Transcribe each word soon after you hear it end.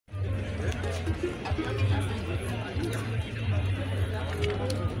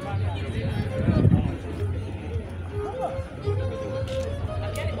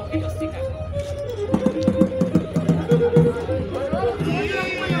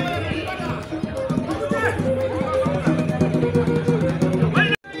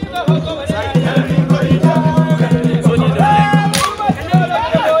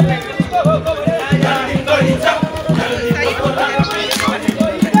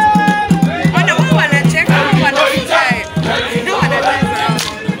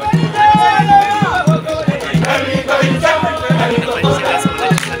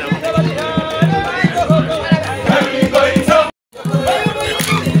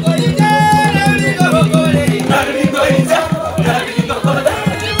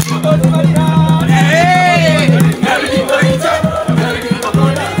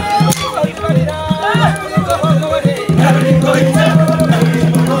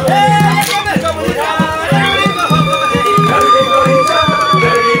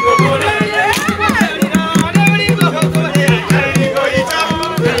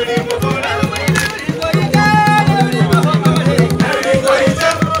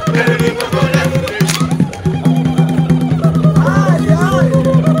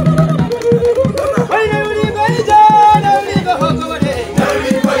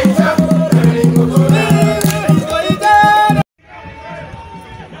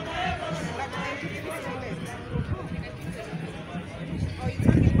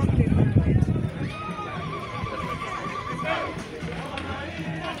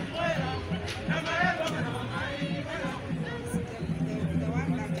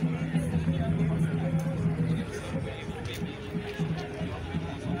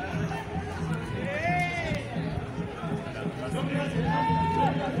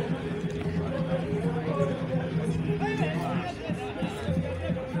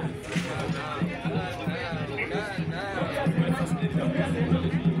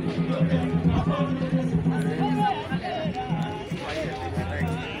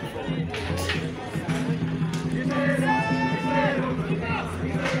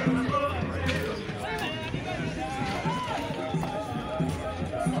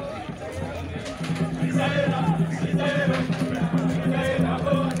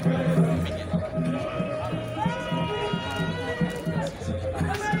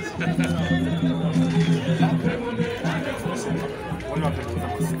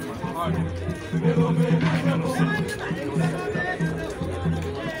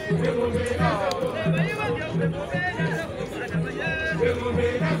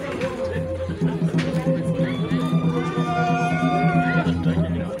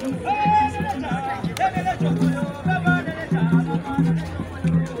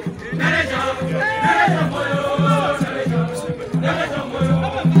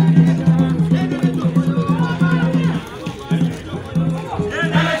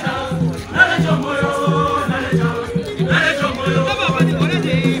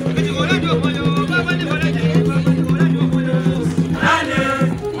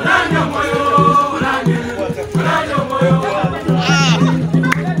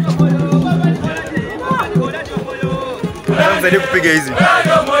Zaidi kupiga hizi.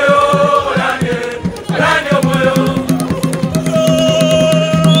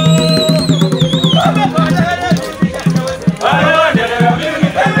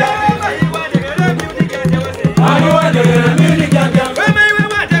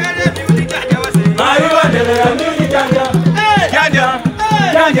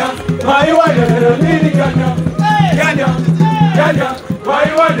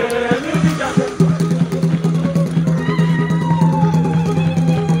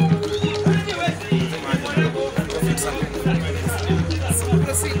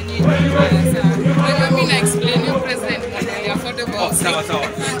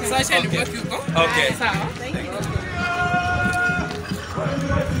 Okay. Thank you.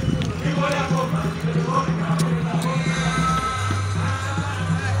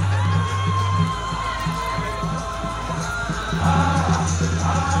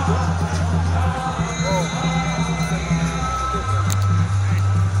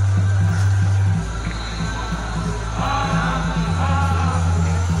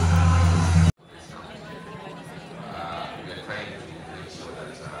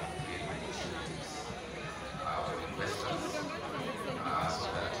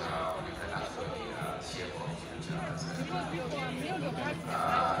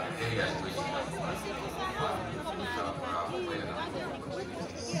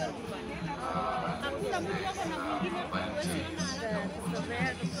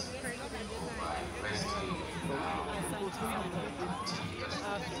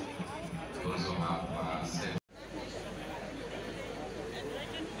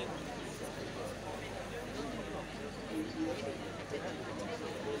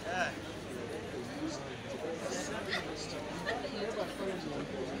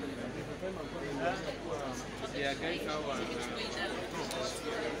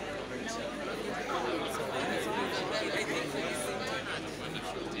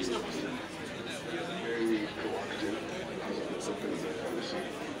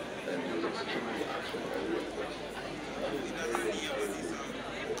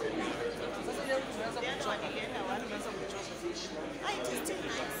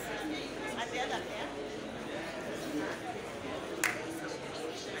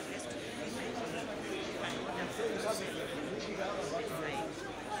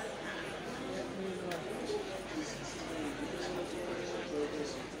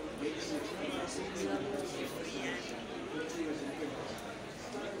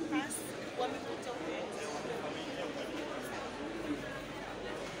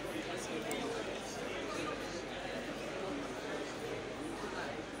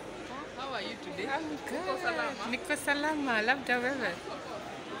 How are you today? I'm good. Niko salama. Labda wewe?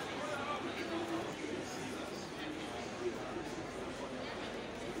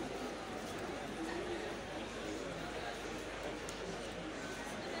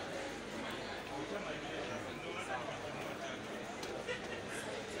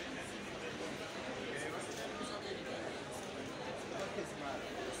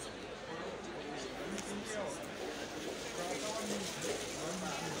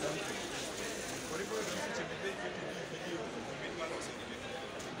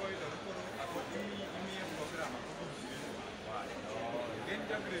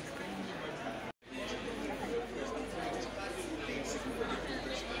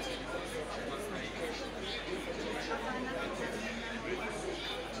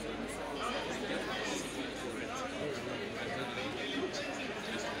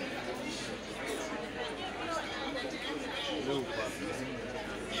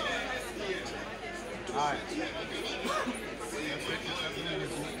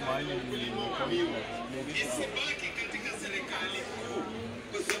 Isibaki katika serikali kuu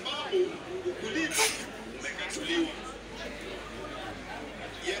kwa sababu ukulima umekatuliwa.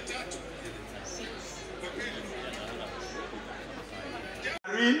 Ya tatu,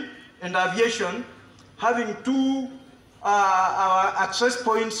 Marine and aviation having two our access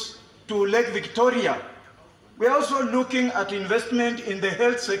points to Lake Victoria. We are also looking at investment in the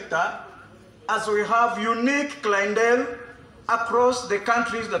health sector as we have unique clientele across the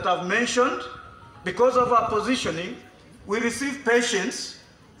countries that I've mentioned. Because of our positioning, we receive patients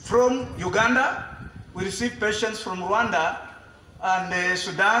from Uganda, we receive patients from Rwanda and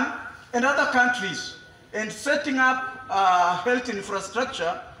Sudan and other countries. And setting up health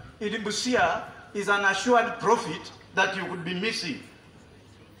infrastructure in Busia is an assured profit that you would be missing.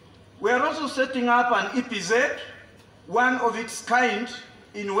 We are also setting up an EPZ, one of its kind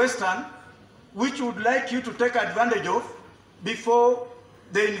in Western, which we would like you to take advantage of before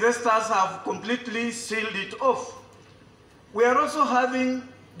the investors have completely sealed it off. We are also having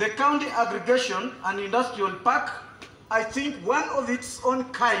the county aggregation and industrial park, I think one of its own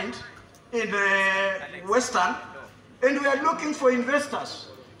kind in Western, and we are looking for investors.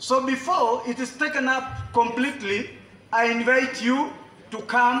 So before it is taken up completely, I invite you to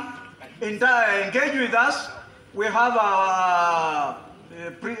come and engage with us. We have our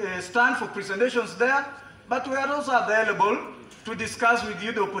stand for presentations there, but we are also available to discuss with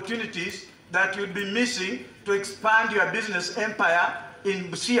you the opportunities that you'll be missing to expand your business empire in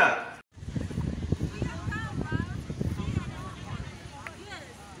Busia.